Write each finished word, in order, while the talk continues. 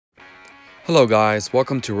Hello guys,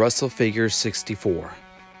 welcome to WrestleFigures 64.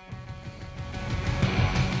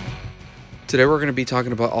 Today we're going to be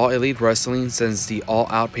talking about All Elite Wrestling since the All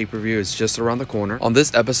Out pay-per-view is just around the corner. On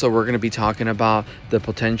this episode we're going to be talking about the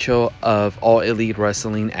potential of All Elite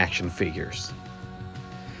Wrestling action figures.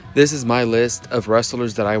 This is my list of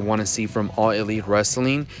wrestlers that I want to see from All Elite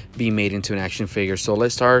Wrestling be made into an action figure. So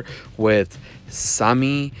let's start with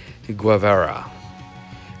Sammy Guevara.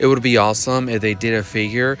 It would be awesome if they did a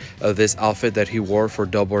figure of this outfit that he wore for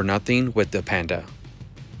Double or Nothing with the panda.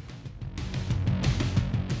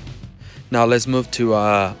 Now let's move to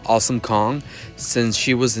Awesome Kong. Since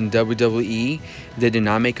she was in WWE, they did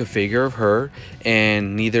not make a figure of her,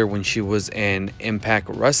 and neither when she was in Impact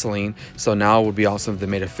Wrestling. So now it would be awesome if they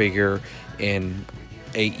made a figure in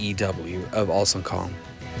AEW of Awesome Kong.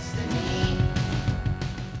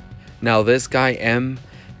 Now this guy,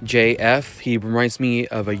 MJF, he reminds me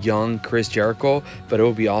of a young Chris Jericho, but it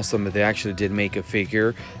would be awesome if they actually did make a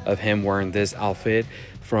figure of him wearing this outfit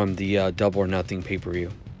from the Double or Nothing pay-per-view.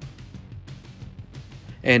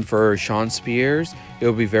 And for Shawn Spears, it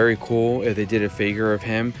would be very cool if they did a figure of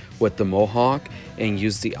him with the mohawk and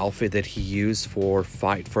used the outfit that he used for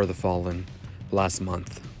Fight for the Fallen last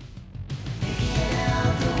month.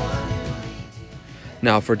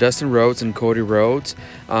 Now for Dustin Rhodes and Cody Rhodes,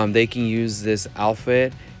 they can use this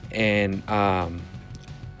outfit and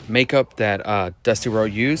makeup that Dusty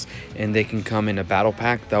Rhodes used, and they can come in a battle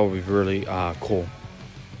pack. That would be really cool.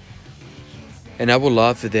 And I would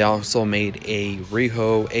love if they also made a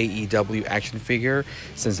Riho AEW action figure,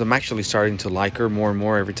 since I'm actually starting to like her more and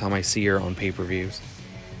more every time I see her on pay-per-views.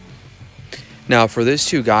 Now for these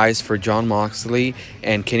two guys, for Jon Moxley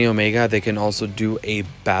and Kenny Omega, they can also do a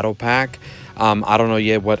battle pack. I don't know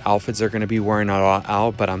yet what outfits they're going to be wearing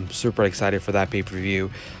out, but I'm super excited for that pay-per-view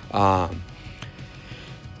to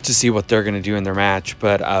see what they're going to do in their match.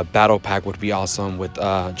 But a battle pack would be awesome with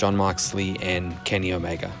Jon Moxley and Kenny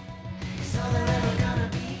Omega.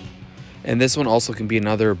 And this one also can be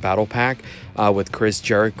another battle pack with Chris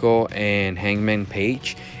Jericho and Hangman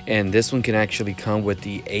Page. And this one can actually come with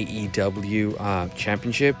the AEW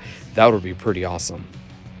Championship. That would be pretty awesome.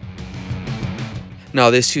 Now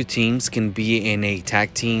these two teams can be in a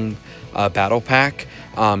tag team battle pack.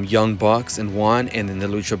 Young Bucks in one, and then the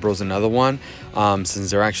Lucha Bros another one,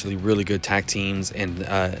 since they're actually really good tag teams in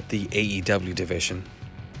the AEW division.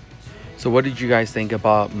 So what did you guys think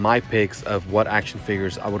about my picks of what action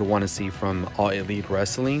figures I would want to see from All Elite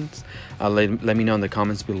Wrestling? Let me know in the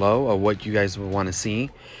comments below of what you guys would want to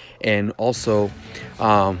see. And also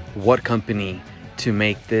what company to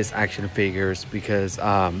make this action figures, because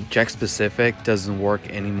Jakks Pacific doesn't work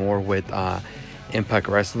anymore with Impact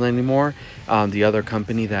Wrestling anymore. The other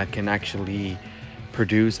company that can actually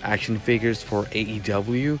produce action figures for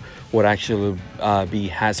AEW would actually be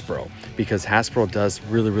Hasbro, because Hasbro does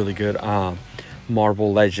really good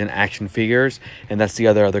Marvel Legend action figures, and that's the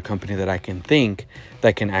other company that I can think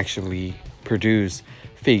that can actually produce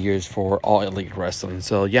figures for All Elite Wrestling.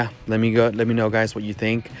 So yeah, let me know guys what you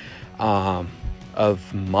think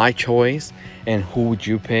of my choice, and who would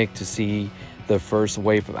you pick to see the first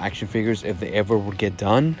wave of action figures if they ever would get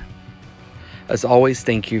done. As always,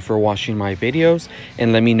 thank you for watching my videos,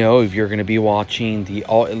 and let me know if you're going to be watching the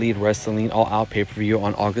All Elite Wrestling All Out pay-per-view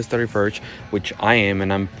on August 31st, which I am,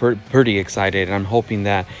 and I'm pretty excited, and I'm hoping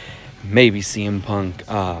that maybe CM Punk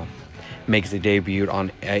makes a debut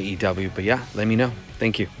on AEW. But yeah, let me know.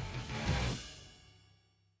 Thank you.